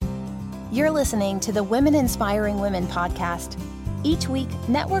You're listening to the Women Inspiring Women podcast. Each week,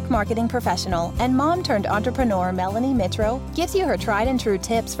 network marketing professional and mom-turned-entrepreneur Melanie Mitro gives you her tried and true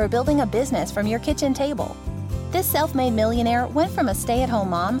tips for building a business from your kitchen table. This self-made millionaire went from a stay-at-home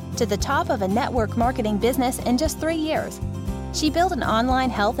mom to the top of a network marketing business in just 3 years. She built an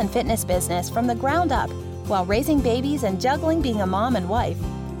online health and fitness business from the ground up while raising babies and juggling being a mom and wife.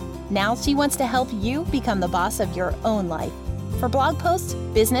 Now she wants to help you become the boss of your own life. For blog posts,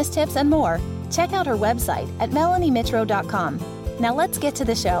 business tips, and more, check out her website at melaniemitro.com. Now let's get to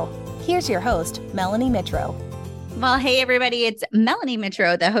the show. Here's your host, Melanie Mitro. Well, hey, everybody. It's Melanie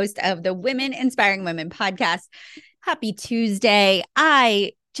Mitro, the host of the Women Inspiring Women podcast. Happy Tuesday.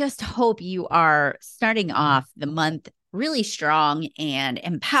 I just hope you are starting off the month really strong and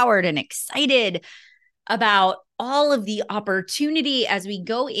empowered and excited about all of the opportunity as we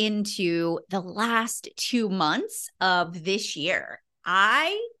go into the last 2 months of this year.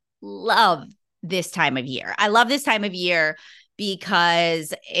 I love this time of year. I love this time of year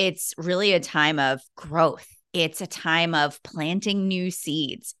because it's really a time of growth. It's a time of planting new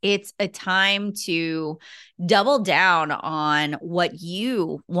seeds. It's a time to double down on what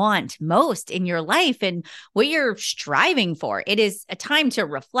you want most in your life and what you're striving for. It is a time to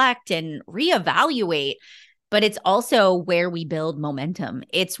reflect and reevaluate. But it's also where we build momentum.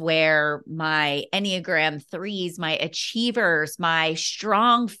 It's where my Enneagram 3s, my achievers, my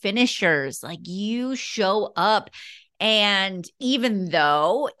strong finishers, like you show up. And even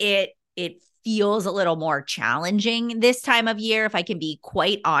though it feels a little more challenging this time of year, if I can be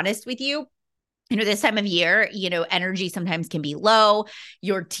quite honest with you, this time of year, energy sometimes can be low.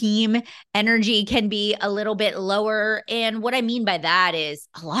 Your team energy can be a little bit lower. And what I mean by that is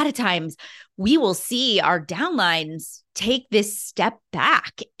a lot of times we will see our downlines take this step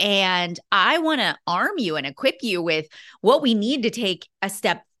back. And I want to arm you and equip you with what we need to take a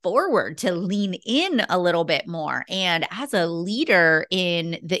step forward to lean in a little bit more. And as a leader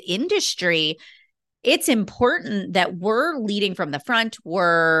in the industry, it's important that we're leading from the front.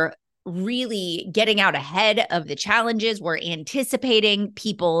 We're really getting out ahead of the challenges. We're anticipating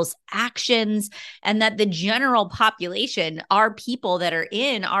people's actions, and that the general population, our people that are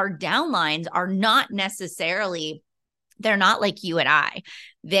in our downlines, are not necessarily, they're not like you and I.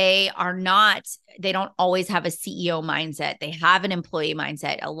 They don't always have a CEO mindset. They have an employee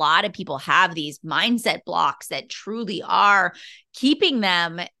mindset. A lot of people have these mindset blocks that truly are keeping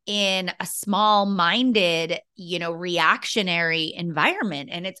them in a small-minded, reactionary environment.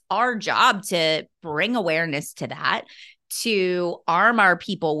 And it's our job to bring awareness to that, to arm our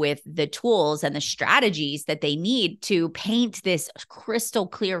people with the tools and the strategies that they need to paint this crystal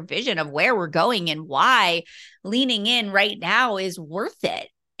clear vision of where we're going and why leaning in right now is worth it,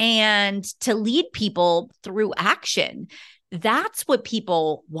 and to lead people through action. That's what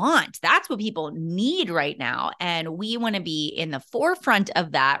people want. That's what people need right now. And we want to be in the forefront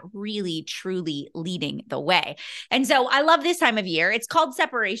of that, really, truly leading the way. And so I love this time of year. It's called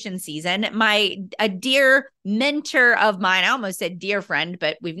separation season. A dear mentor of mine, I almost said dear friend,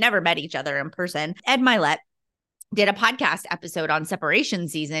 but we've never met each other in person, Ed Mylett, did a podcast episode on separation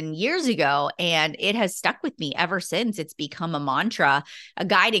season years ago, and it has stuck with me ever since. It's become a mantra, a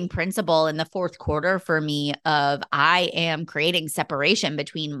guiding principle in the fourth quarter for me of I am creating separation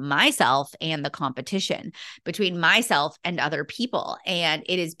between myself and the competition, between myself and other people. And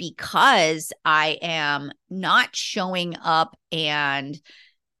it is because I am not showing up and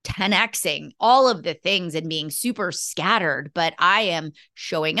 10xing all of the things and being super scattered, but I am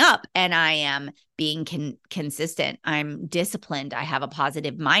showing up and I am being consistent. I'm disciplined. I have a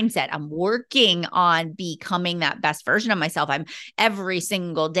positive mindset. I'm working on becoming that best version of myself. I'm every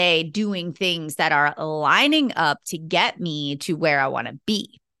single day doing things that are lining up to get me to where I want to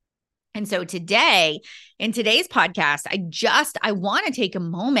be. And so today, in today's podcast, I want to take a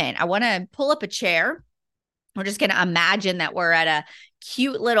moment. I want to pull up a chair. We're just going to imagine that we're at a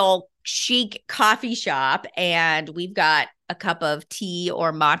cute little chic coffee shop and we've got a cup of tea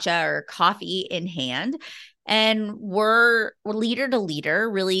or matcha or coffee in hand. And we're leader to leader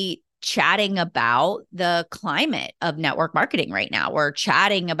really chatting about the climate of network marketing right now. We're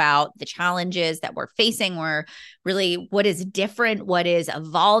chatting about the challenges that we're facing. We're really what is different, what is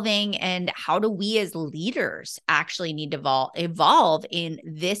evolving, and how do we as leaders actually need to evolve in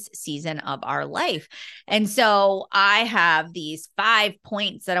this season of our life. And so I have these 5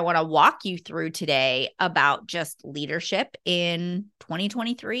 points that I want to walk you through today about just leadership in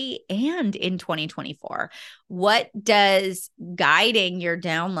 2023 and in 2024. What does guiding your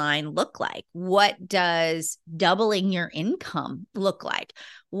downline look like? What does doubling your income look like?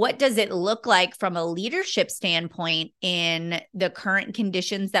 What does it look like from a leadership standpoint in the current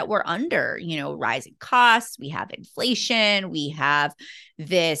conditions that we're under? Rising costs, we have inflation, we have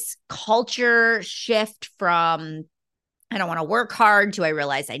this culture shift from I don't want to work hard to I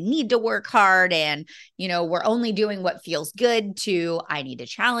realize I need to work hard. And, we're only doing what feels good to I need to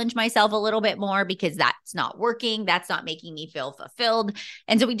challenge myself a little bit more because that's not working. That's not making me feel fulfilled.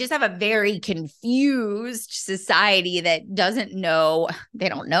 And so we just have a very confused society that doesn't know, they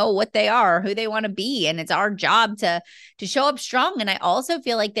don't know what they are, who they want to be. And it's our job to show up strong. And I also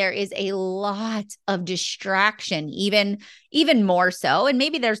feel like there is a lot of distraction, even more so. And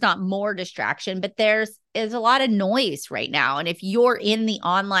maybe there's not more distraction, but there's a lot of noise right now. And if you're in the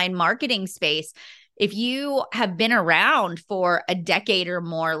online marketing space, if you have been around for a decade or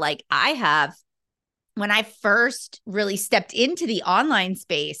more, like I have, when I first really stepped into the online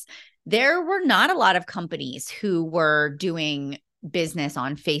space, there were not a lot of companies who were doing business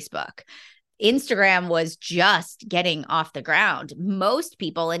on Facebook. Instagram was just getting off the ground. Most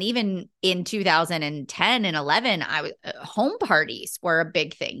people, and even in 2010 and 11, home parties were a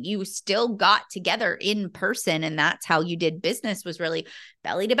big thing. You still got together in person, and that's how you did business, was really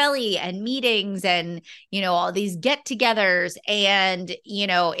belly to belly and meetings and, all these get-togethers. And,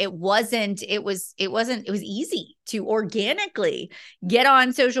 it was easy to organically get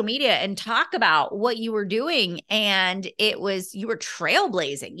on social media and talk about what you were doing. And you were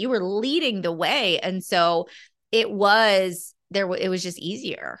trailblazing, you were leading the way. And so it was just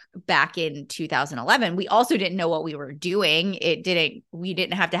easier back in 2011. We also didn't know what we were doing. We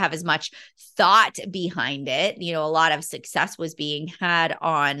didn't have to have as much thought behind it. A lot of success was being had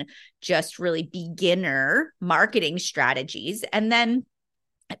on just really beginner marketing strategies. And then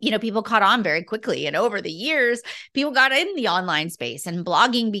people caught on very quickly. And over the years, people got in the online space and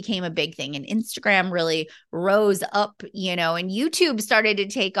blogging became a big thing. And Instagram really rose up, and YouTube started to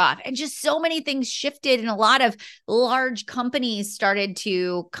take off. And just so many things shifted. And a lot of large companies started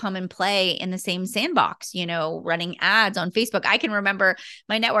to come and play in the same sandbox, running ads on Facebook. I can remember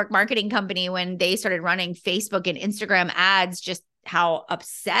my network marketing company when they started running Facebook and Instagram ads, just how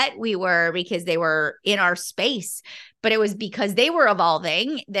upset we were because they were in our space. But it was because they were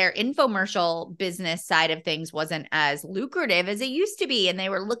evolving. Their infomercial business side of things wasn't as lucrative as it used to be. And they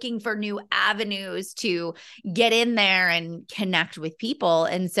were looking for new avenues to get in there and connect with people.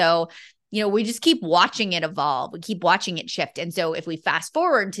 And so, we just keep watching it evolve. We keep watching it shift. And so if we fast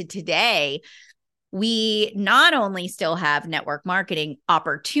forward to today, we not only still have network marketing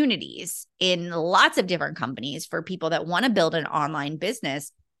opportunities in lots of different companies for people that want to build an online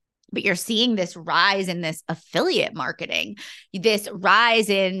business, but you're seeing this rise in this affiliate marketing, this rise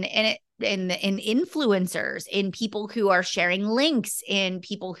in influencers, in people who are sharing links, in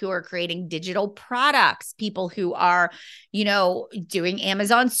people who are creating digital products, people who are, doing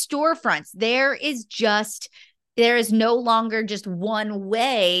Amazon storefronts. There is no longer just one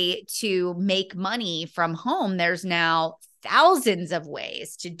way to make money from home. There's now thousands of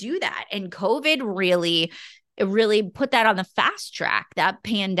ways to do that. And COVID really put that on the fast track. That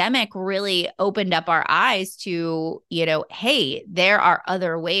pandemic really opened up our eyes to, hey, there are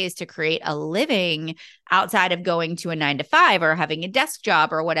other ways to create a living outside of going to a 9-to-5 or having a desk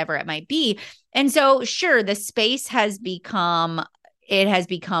job or whatever it might be. And so, sure, the space has become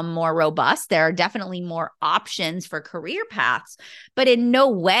more robust. There are definitely more options for career paths, but in no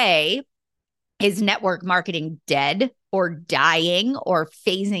way is network marketing dead or dying or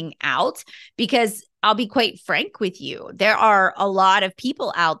phasing out? Because I'll be quite frank with you, there are a lot of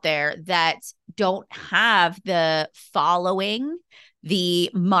people out there that don't have the following, the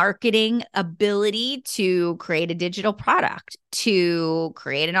marketing ability to create a digital product, to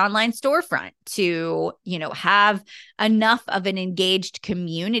create an online storefront, to, have enough of an engaged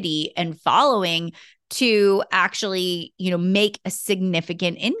community and following to actually, make a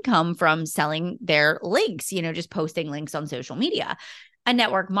significant income from selling their links, just posting links on social media. A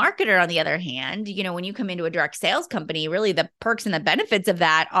network marketer, on the other hand, when you come into a direct sales company, really the perks and the benefits of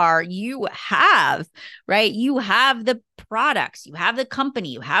that are you have the products, you have the company,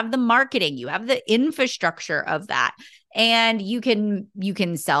 you have the marketing, you have the infrastructure of that. And you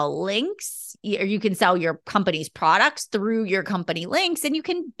can sell links, or you can sell your company's products through your company links, and you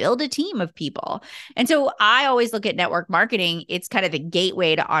can build a team of people. And so I always look at network marketing, it's kind of the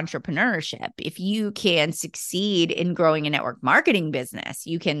gateway to entrepreneurship. If you can succeed in growing a network marketing business,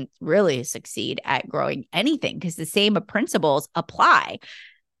 you can really succeed at growing anything because the same principles apply.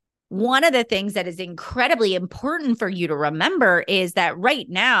 One of the things that is incredibly important for you to remember is that right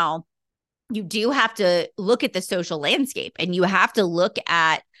now, you do have to look at the social landscape, and you have to look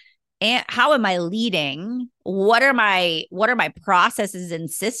at and how am I leading? What are my processes and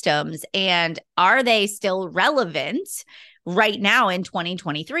systems? And are they still relevant right now in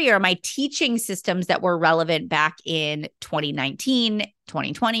 2023? Or am I teaching systems that were relevant back in 2019,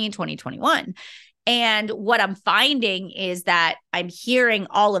 2020, 2021? And what I'm finding is that I'm hearing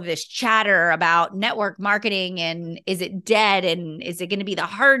all of this chatter about network marketing and is it dead? And is it going to be the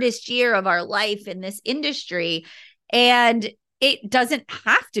hardest year of our life in this industry? And it doesn't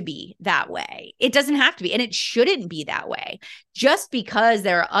have to be that way. It doesn't have to be, and it shouldn't be that way. Just because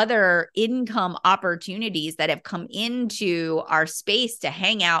there are other income opportunities that have come into our space to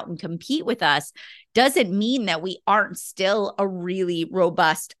hang out and compete with us doesn't mean that we aren't still a really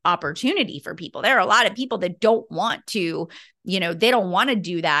robust opportunity for people. There are a lot of people that don't want to, they don't want to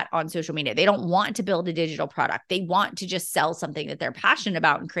do that on social media. They don't want to build a digital product. They want to just sell something that they're passionate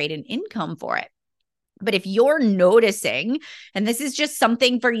about and create an income for it. But if you're noticing, and this is just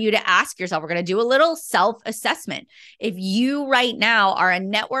something for you to ask yourself, we're going to do a little self-assessment. If you right now are a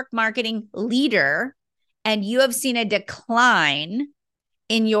network marketing leader and you have seen a decline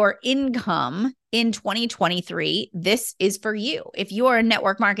in your income in 2023, this is for you. If you are a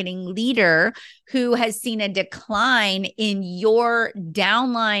network marketing leader who has seen a decline in your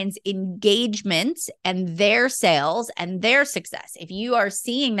downlines engagements and their sales and their success, if you are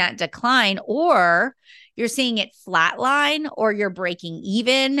seeing that decline, or you're seeing it flatline, or you're breaking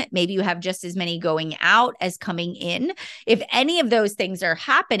even, maybe you have just as many going out as coming in. If any of those things are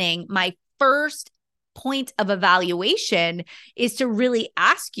happening, my first point of evaluation is to really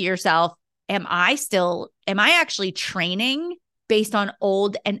ask yourself, am I actually training based on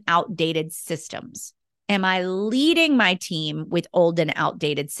old and outdated systems? Am I leading my team with old and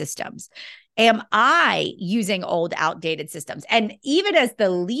outdated systems? Am I using old, outdated systems? And even as the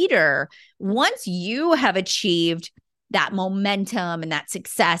leader, once you have achieved that momentum and that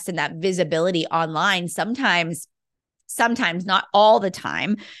success and that visibility online, sometimes, not all the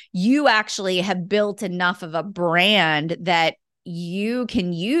time, you actually have built enough of a brand that you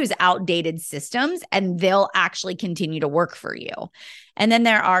can use outdated systems and they'll actually continue to work for you. And then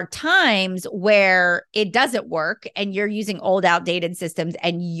there are times where it doesn't work and you're using old, outdated systems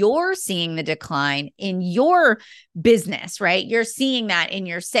and you're seeing the decline in your business, right? You're seeing that in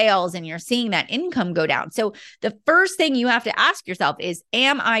your sales and you're seeing that income go down. So the first thing you have to ask yourself is,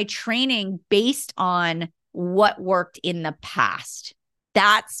 am I training based on what worked in the past?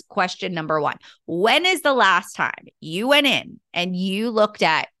 That's question number one. When is the last time you went in and you looked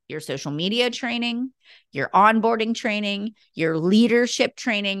at your social media training, your onboarding training, your leadership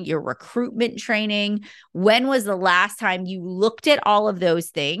training, your recruitment training? When was the last time you looked at all of those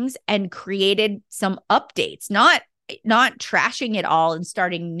things and created some updates? Not trashing it all and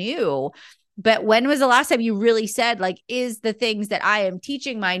starting new, but when was the last time you really said, like, is the things that I am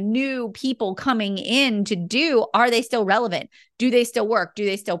teaching my new people coming in to do, are they still relevant? Do they still work? Do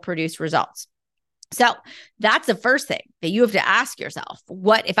they still produce results? So that's the first thing that you have to ask yourself.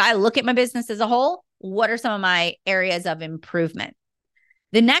 What, if I look at my business as a whole, what are some of my areas of improvement?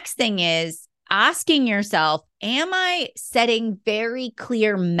 The next thing is asking yourself, am I setting very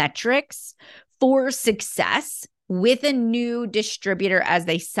clear metrics for success with a new distributor as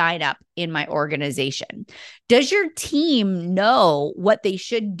they sign up in my organization? Does your team know what they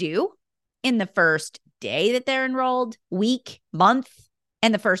should do in the first day that they're enrolled, week, month,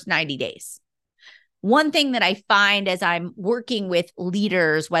 and the first 90 days? One thing that I find as I'm working with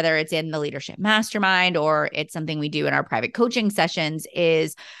leaders, whether it's in the leadership mastermind or it's something we do in our private coaching sessions,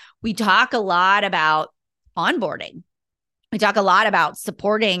 is we talk a lot about onboarding. We talk a lot about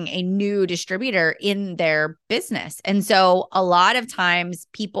supporting a new distributor in their business. And so a lot of times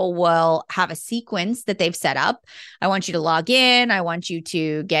people will have a sequence that they've set up. I want you to log in. I want you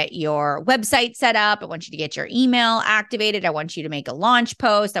to get your website set up. I want you to get your email activated. I want you to make a launch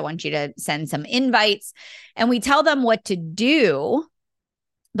post. I want you to send some invites. And we tell them what to do,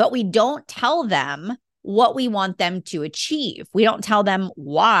 but we don't tell them what we want them to achieve. We don't tell them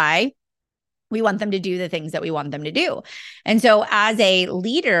why we want them to do the things that we want them to do. And so as a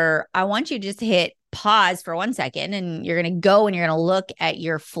leader, I want you to just hit pause for 1 second, and you're going to go and you're going to look at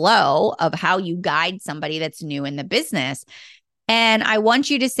your flow of how you guide somebody that's new in the business. And I want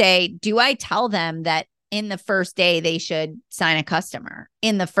you to say, do I tell them that in the first day they should sign a customer?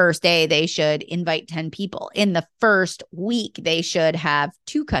 In the first day they should invite 10 people? In the first week they should have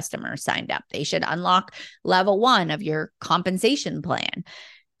 2 customers signed up? They should unlock level 1 of your compensation plan?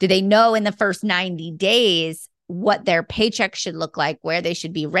 Do they know in the first 90 days what their paycheck should look like, where they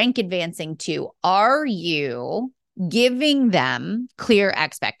should be rank advancing to? Are you giving them clear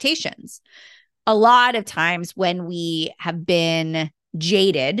expectations? A lot of times when we have been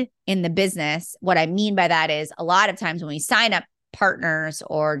jaded in the business. What I mean by that is a lot of times when we sign up partners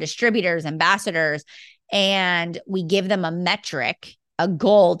or distributors, ambassadors, and we give them a metric, a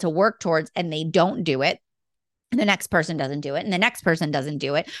goal to work towards, and they don't do it, and the next person doesn't do it, and the next person doesn't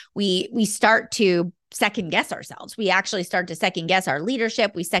do it, we start to second guess ourselves. We actually start to second guess our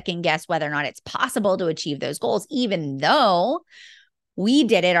leadership. We second guess whether or not it's possible to achieve those goals, even though we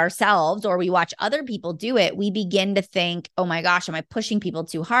did it ourselves or we watch other people do it. We begin to think, oh my gosh, am I pushing people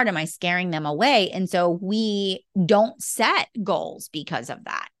too hard? Am I scaring them away? And so we don't set goals because of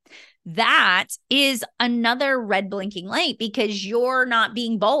that. That is another red blinking light because you're not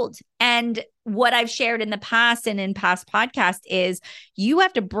being bold. And what I've shared in the past and in past podcasts is you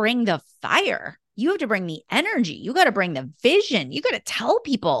have to bring the fire. You have to bring the energy. You got to bring the vision. You got to tell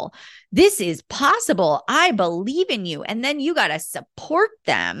people this is possible. I believe in you. And then you got to support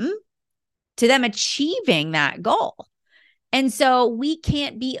them to them achieving that goal. And so we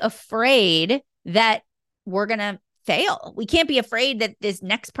can't be afraid that we're going to fail. We can't be afraid that this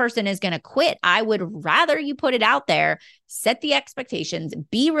next person is going to quit. I would rather you put it out there, set the expectations,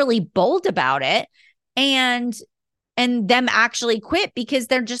 be really bold about it, and them actually quit because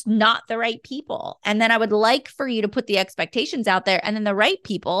they're just not the right people. And then I would like for you to put the expectations out there, and then the right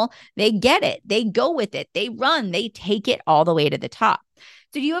people, they get it. They go with it. They run. They take it all the way to the top.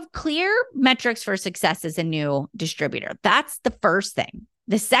 So do you have clear metrics for success as a new distributor? That's the first thing.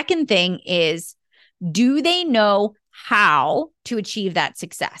 The second thing is, do they know how to achieve that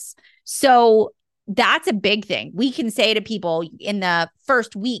success? So that's a big thing. We can say to people in the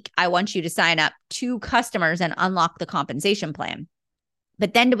first week, I want you to sign up 2 customers and unlock the compensation plan.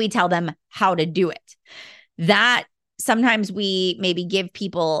 But then do we tell them how to do it? That sometimes we maybe give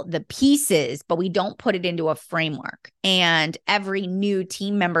people the pieces, but we don't put it into a framework. And every new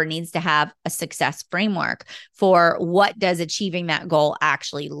team member needs to have a success framework for what does achieving that goal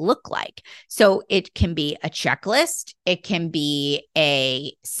actually look like. So it can be a checklist. It can be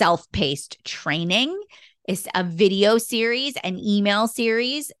a self-paced training. It's a video series, an email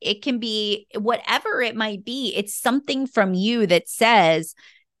series. It can be whatever it might be. It's something from you that says,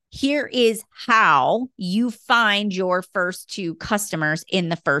 here is how you find your first 2 customers in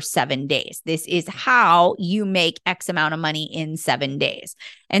the first 7 days. This is how you make X amount of money in 7 days.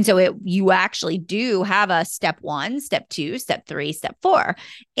 And so you actually do have a step 1, step 2, step 3, step 4,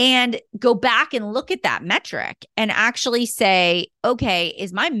 and go back and look at that metric and actually say, okay,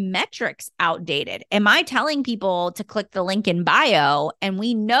 is my metrics outdated? Am I telling people to click the link in bio? And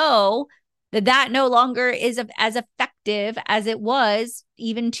we know that no longer is as effective as it was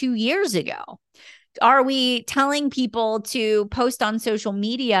even 2 years ago. Are we telling people to post on social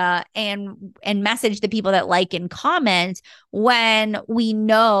media and message the people that like and comment when we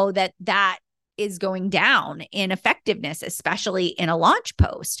know that is going down in effectiveness, especially in a launch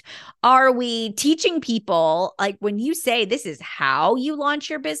post? Are we teaching people, like when you say this is how you launch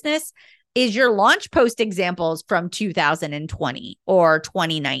your business, is your launch post examples from 2020 or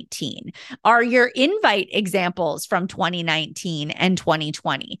 2019? Are your invite examples from 2019 and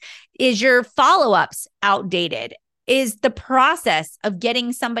 2020? Is your follow-ups outdated? Is the process of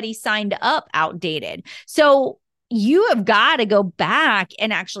getting somebody signed up outdated? So you have got to go back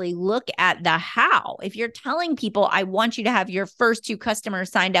and actually look at the how. If you're telling people, I want you to have your first 2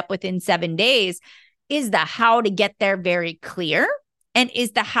 customers signed up within 7 days, is the how to get there very clear? And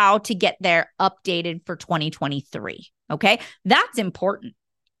is the how to get there updated for 2023? Okay. That's important.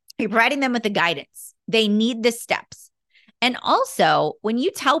 You're providing them with the guidance. They need the steps. And also, when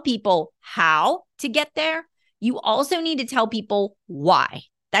you tell people how to get there, you also need to tell people why.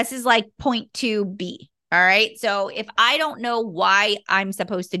 This is like point 2B. All right. So if I don't know why I'm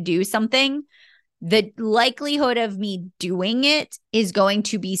supposed to do something, the likelihood of me doing it is going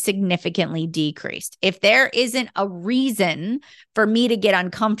to be significantly decreased. If there isn't a reason for me to get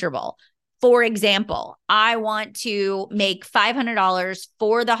uncomfortable, for example, I want to make $500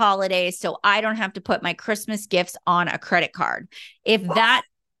 for the holidays so I don't have to put my Christmas gifts on a credit card. If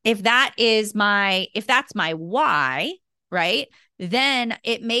that's my why, right? Then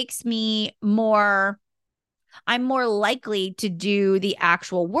it makes me I'm more likely to do the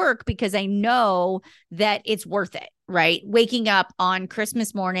actual work because I know that it's worth it, right? Waking up on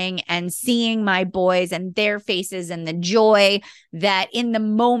Christmas morning and seeing my boys and their faces and the joy that in the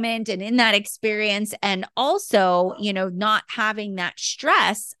moment and in that experience, and also, not having that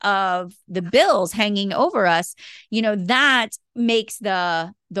stress of the bills hanging over us, that makes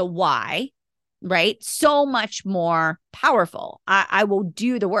the why right? So much more powerful. I will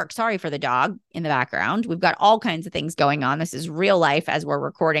do the work. Sorry for the dog in the background. We've got all kinds of things going on. This is real life as we're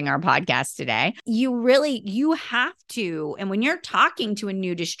recording our podcast today. You have to, and when you're talking to a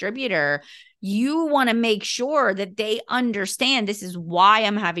new distributor, you want to make sure that they understand this is why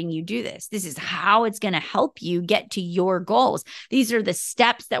I'm having you do this. This is how it's going to help you get to your goals. These are the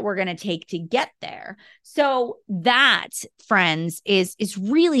steps that we're going to take to get there. So that, friends, is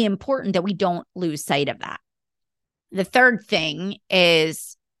really important that we don't lose sight of that. The third thing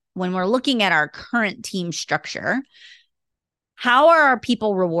is when we're looking at our current team structure, how are our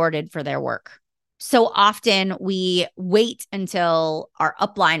people rewarded for their work? So often we wait until our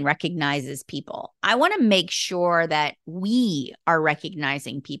upline recognizes people. I want to make sure that we are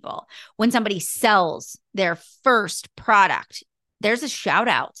recognizing people. When somebody sells their first product, there's a shout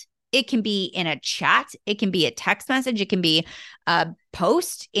out. It can be in a chat. It can be a text message. It can be a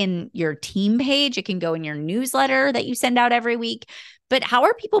post in your team page. It can go in your newsletter that you send out every week. But how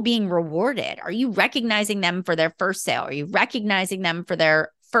are people being rewarded? Are you recognizing them for their first sale? Are you recognizing them for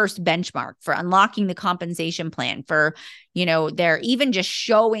their first benchmark, for unlocking the compensation plan, for, they're even just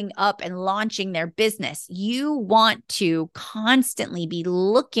showing up and launching their business? You want to constantly be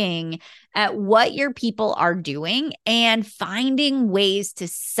looking at what your people are doing and finding ways to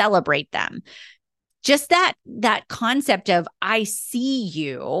celebrate them. Just that concept of, I see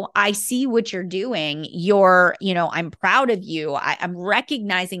you, I see what you're doing. I'm proud of you. I'm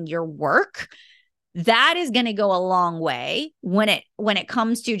recognizing your work. That is going to go a long way when it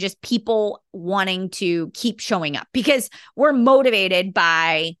comes to just people wanting to keep showing up, because we're motivated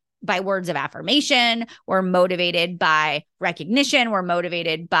by words of affirmation. We're motivated by recognition. We're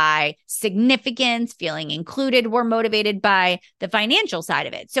motivated by significance, feeling included. We're motivated by the financial side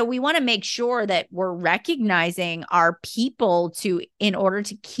of it. So we want to make sure that we're recognizing our people in order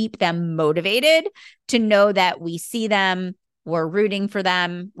to keep them motivated, to know that we see them, we're rooting for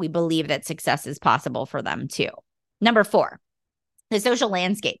them. We believe that success is possible for them too. Number 4, the social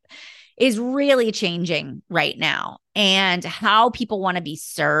landscape is really changing right now, and how people want to be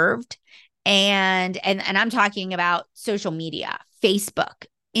served. And I'm talking about social media, Facebook,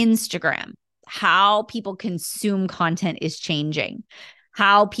 Instagram, how people consume content is changing,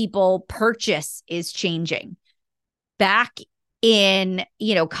 how people purchase is changing. Back in,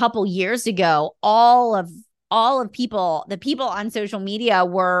 a couple years ago, the people on social media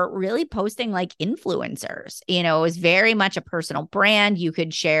were really posting like influencers. It was very much a personal brand. You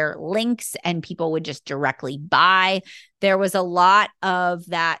could share links and people would just directly buy. There was a lot of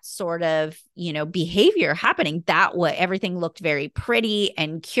that sort of, behavior happening. Everything looked very pretty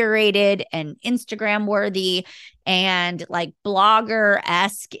and curated and Instagram worthy, and like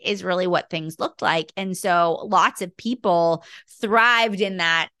blogger-esque is really what things looked like. And so lots of people thrived in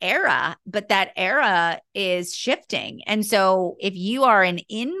that era, but that era is shifting. And so if you are an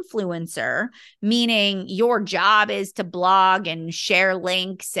influencer, meaning your job is to blog and share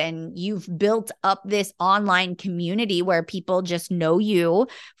links, and you've built up this online community where people just know you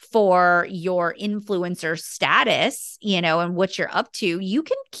for your influencer status, and what you're up to, you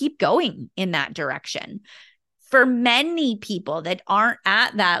can keep going in that direction. For many people that aren't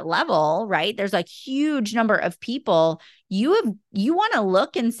at that level, right? There's a huge number of people. You want to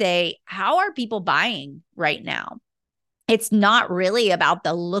look and say, how are people buying right now? It's not really about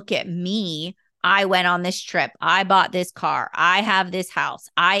the look at me. I went on this trip. I bought this car. I have this house.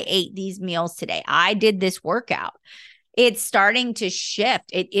 I ate these meals today. I did this workout. It's starting to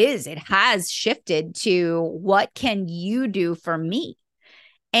shift. It has shifted to, what can you do for me?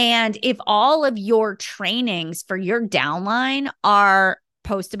 And if all of your trainings for your downline are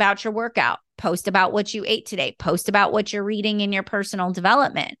post about your workout, post about what you ate today, post about what you're reading in your personal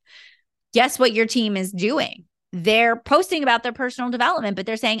development, guess what your team is doing? They're posting about their personal development, but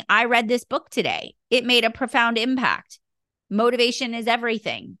they're saying, I read this book today. It made a profound impact. Motivation is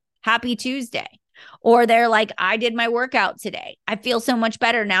everything. Happy Tuesday. Or they're like, I did my workout today. I feel so much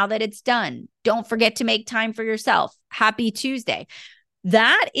better now that it's done. Don't forget to make time for yourself. Happy Tuesday.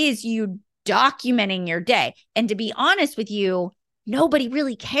 That is you documenting your day. And to be honest with you, nobody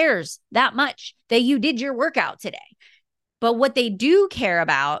really cares that much that you did your workout today. But what they do care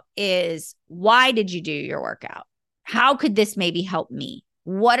about is, why did you do your workout? How could this maybe help me?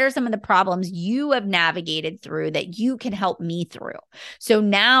 What are some of the problems you have navigated through that you can help me through? So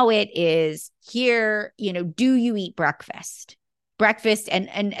now it is here, do you eat breakfast? Breakfast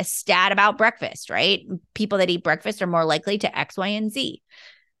and a stat about breakfast, right? People that eat breakfast are more likely to X, Y, and Z.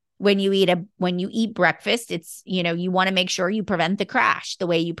 When you eat breakfast, it's, you want to make sure you prevent the crash. The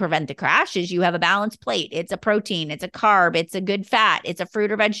way you prevent the crash is you have a balanced plate. It's a protein, it's a carb, it's a good fat, it's a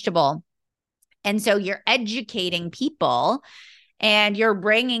fruit or vegetable. And so you're educating people and you're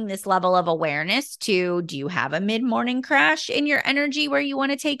bringing this level of awareness to, do you have a mid-morning crash in your energy where you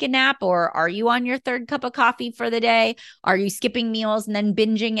want to take a nap? Or are you on your third cup of coffee for the day? Are you skipping meals and then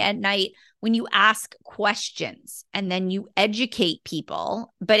binging at night? When you ask questions and then you educate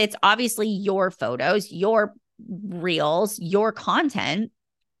people, but it's obviously your photos, your reels, your content,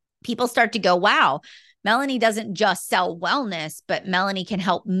 people start to go, wow, Melanie doesn't just sell wellness, but Melanie can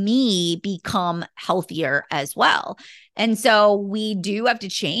help me become healthier as well. And so we do have to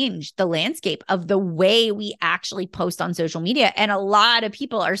change the landscape of the way we actually post on social media. And a lot of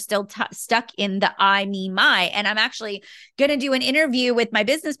people are still stuck in the I, me, my. And I'm actually going to do an interview with my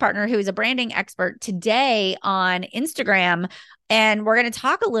business partner, who is a branding expert, today on Instagram. And we're going to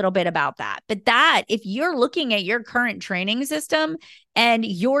talk a little bit about that. But that, if you're looking at your current training system and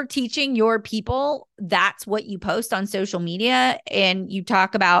you're teaching your people, that's what you post on social media. And you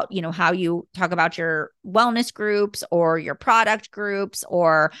talk about, how you talk about your wellness groups or your product groups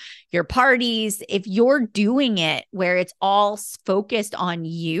or your parties. If you're doing it where it's all focused on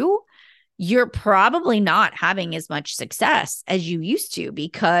you, you're probably not having as much success as you used to,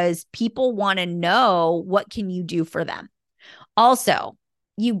 because people want to know, what can you do for them? Also,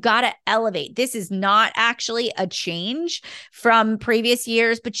 you got to elevate. This is not actually a change from previous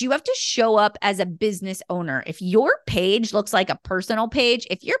years, but you have to show up as a business owner. If your page looks like a personal page,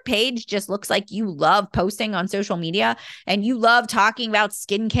 if your page just looks like you love posting on social media and you love talking about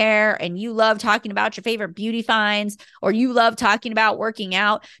skincare and you love talking about your favorite beauty finds, or you love talking about working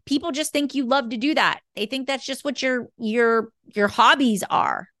out, people just think you love to do that. They think that's just what your hobbies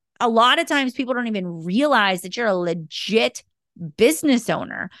are. A lot of times people don't even realize that you're a legit business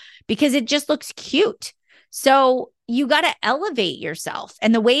owner because it just looks cute. So you got to elevate yourself.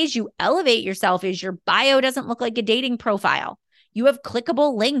 And the ways you elevate yourself is your bio doesn't look like a dating profile. You have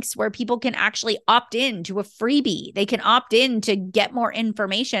clickable links where people can actually opt in to a freebie. They can opt in to get more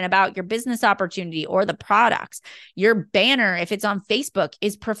information about your business opportunity or the products. Your banner, if it's on Facebook,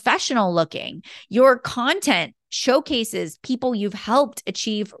 is professional looking. Your content showcases people you've helped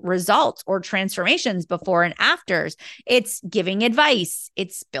achieve results or transformations before and afters. It's giving advice.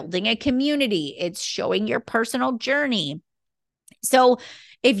 It's building a community. It's showing your personal journey. So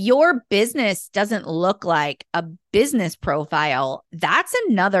if your business doesn't look like a business profile, that's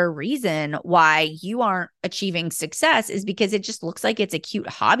another reason why you aren't achieving success, is because it just looks like it's a cute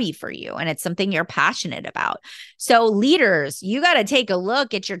hobby for you and it's something you're passionate about. So leaders, you got to take a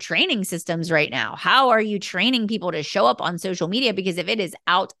look at your training systems right now. How are you training people to show up on social media? Because if it is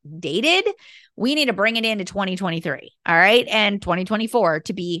outdated, we need to bring it into 2023. All right. And 2024,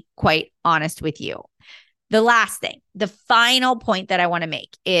 to be quite honest with you. The last thing, the final point that I want to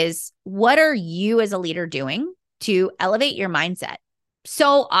make is, what are you as a leader doing to elevate your mindset?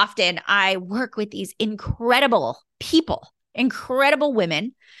 So often I work with these incredible people, incredible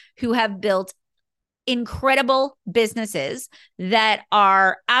women who have built incredible businesses that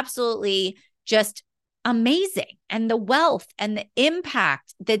are absolutely just amazing. And the wealth and the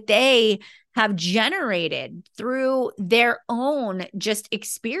impact that they have generated through their own just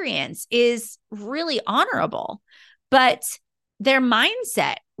experience is really honorable. But their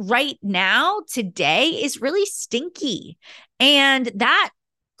mindset right now, today, is really stinky. And that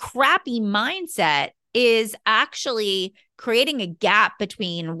crappy mindset is actually creating a gap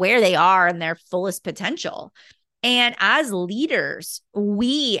between where they are and their fullest potential. And as leaders,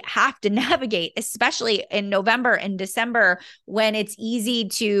 we have to navigate, especially in November and December, when it's easy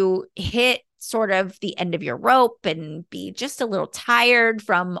to hit sort of the end of your rope and be just a little tired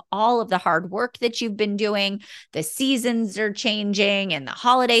from all of the hard work that you've been doing. The seasons are changing and the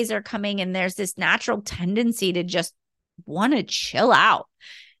holidays are coming, and there's this natural tendency to just want to chill out.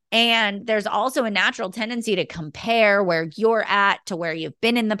 And there's also a natural tendency to compare where you're at to where you've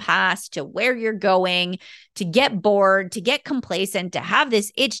been in the past, to where you're going, to get bored, to get complacent, to have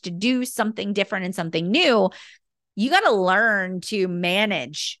this itch to do something different and something new. You got to learn to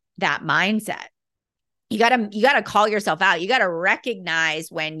manage that mindset. You got to call yourself out. You got to recognize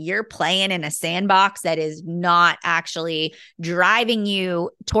when you're playing in a sandbox that is not actually driving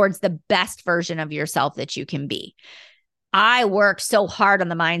you towards the best version of yourself that you can be. I work so hard on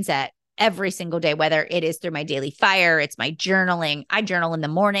the mindset every single day, whether it is through my daily fire, it's my journaling. I journal in the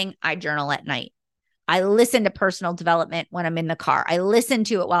morning, I journal at night. I listen to personal development when I'm in the car. I listen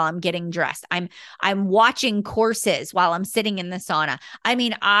to it while I'm getting dressed. I'm watching courses while I'm sitting in the sauna. I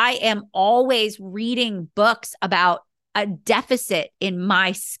mean, I am always reading books about a deficit in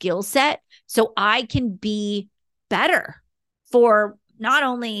my skill set so I can be better for not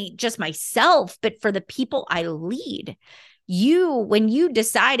only just myself, but for the people I lead. When you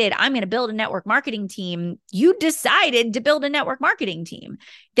decided I'm going to build a network marketing team, you decided to build a network marketing team.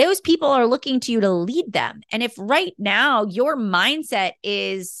 Those people are looking to you to lead them. And if right now your mindset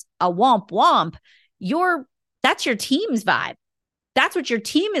is a womp womp, that's your team's vibe. That's what your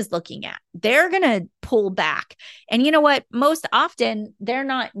team is looking at. They're going to pull back. And you know what? Most often, they're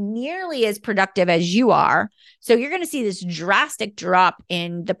not nearly as productive as you are. So you're going to see this drastic drop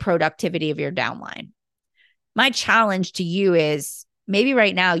in the productivity of your downline. My challenge to you is maybe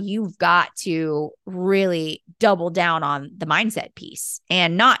right now you've got to really double down on the mindset piece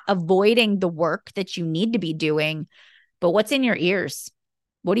and not avoiding the work that you need to be doing, but what's in your ears?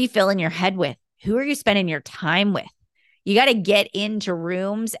 What do you fill in your head with? Who are you spending your time with? You got to get into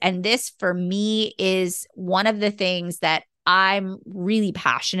rooms. And this for me is one of the things that I'm really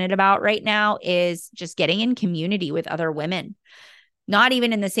passionate about right now is just getting in community with other women, not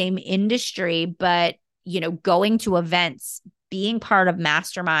even in the same industry, but, going to events, being part of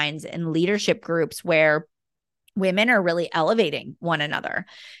masterminds and leadership groups where women are really elevating one another.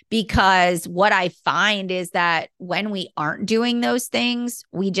 Because what I find is that when we aren't doing those things,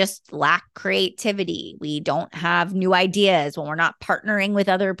 we just lack creativity. We don't have new ideas. When we're not partnering with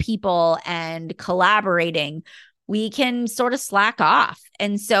other people and collaborating, we can sort of slack off.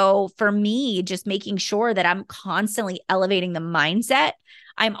 And so for me, just making sure that I'm constantly elevating the mindset,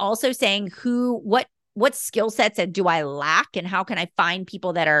 I'm also saying what skill sets do I lack and how can I find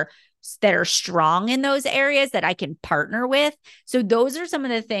people that are strong in those areas that I can partner with. So those are some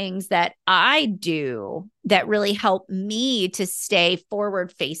of the things that I do that really help me to stay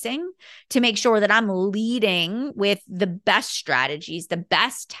forward facing, to make sure that I'm leading with the best strategies, the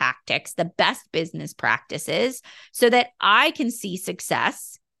best tactics, the best business practices so that I can see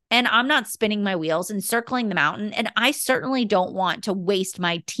success. And I'm not spinning my wheels and circling the mountain. And I certainly don't want to waste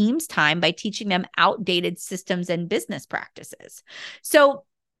my team's time by teaching them outdated systems and business practices. So,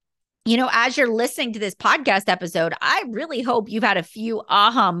 as you're listening to this podcast episode, I really hope you've had a few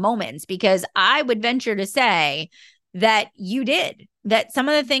aha moments, because I would venture to say that you did, that some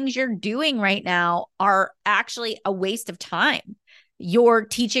of the things you're doing right now are actually a waste of time. You're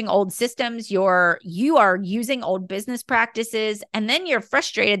teaching old systems, you are using old business practices, and then you're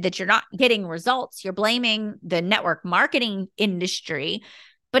frustrated that you're not getting results. You're blaming the network marketing industry,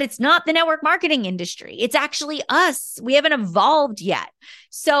 but it's not the network marketing industry. It's actually us. We haven't evolved yet.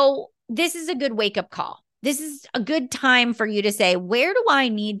 So this is a good wake-up call. This is a good time for you to say, where do I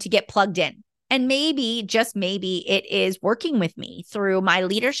need to get plugged in? And maybe, just maybe, it is working with me through my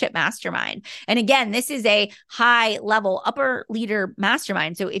leadership mastermind. And again, this is a high level, upper leader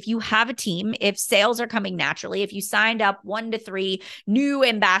mastermind. So if you have a team, if sales are coming naturally, if you signed up 1 to 3 new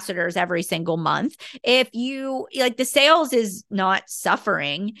ambassadors every single month, if you the sales is not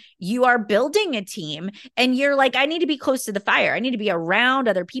suffering, you are building a team and you're like, I need to be close to the fire. I need to be around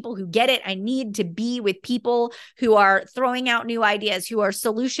other people who get it. I need to be with people who are throwing out new ideas, who are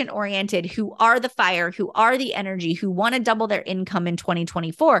solution oriented, who are the fire, who are the energy, who want to double their income in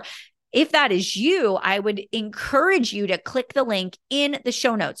 2024. If that is you, I would encourage you to click the link in the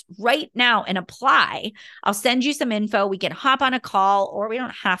show notes right now and apply. I'll send you some info. We can hop on a call, or we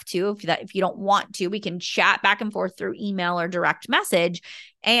don't have to. If you don't want to, we can chat back and forth through email or direct message,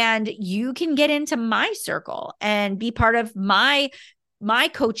 and you can get into my circle and be part of my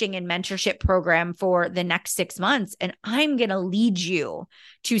coaching and mentorship program for the next 6 months. And I'm going to lead you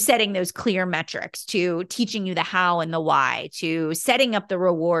to setting those clear metrics, to teaching you the how and the why, to setting up the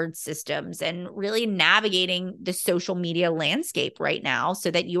reward systems, and really navigating the social media landscape right now so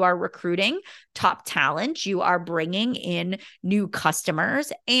that you are recruiting top talent, you are bringing in new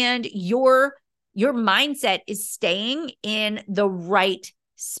customers, and your mindset is staying in the right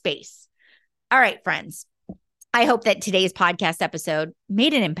space. All right, friends. I hope that today's podcast episode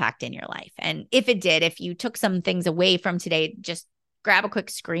made an impact in your life. And if it did, if you took some things away from today, just grab a quick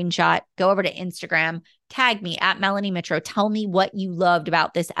screenshot, go over to Instagram, tag me at Melanie Mitro. Tell me what you loved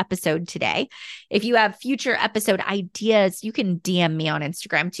about this episode today. If you have future episode ideas, you can DM me on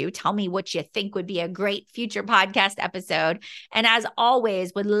Instagram too. Tell me what you think would be a great future podcast episode. And as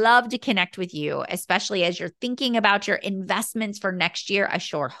always, would love to connect with you, especially as you're thinking about your investments for next year. I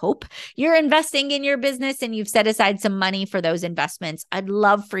sure hope you're investing in your business and you've set aside some money for those investments. I'd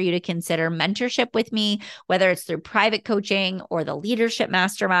love for you to consider mentorship with me, whether it's through private coaching or the leadership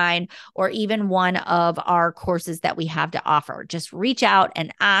mastermind, or even one of our courses that we have to offer. Just reach out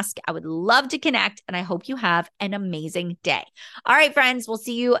and ask. I would love to connect, and I hope you have an amazing day. All right, friends, we'll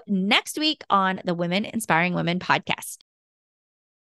see you next week on the Women Inspiring Women podcast.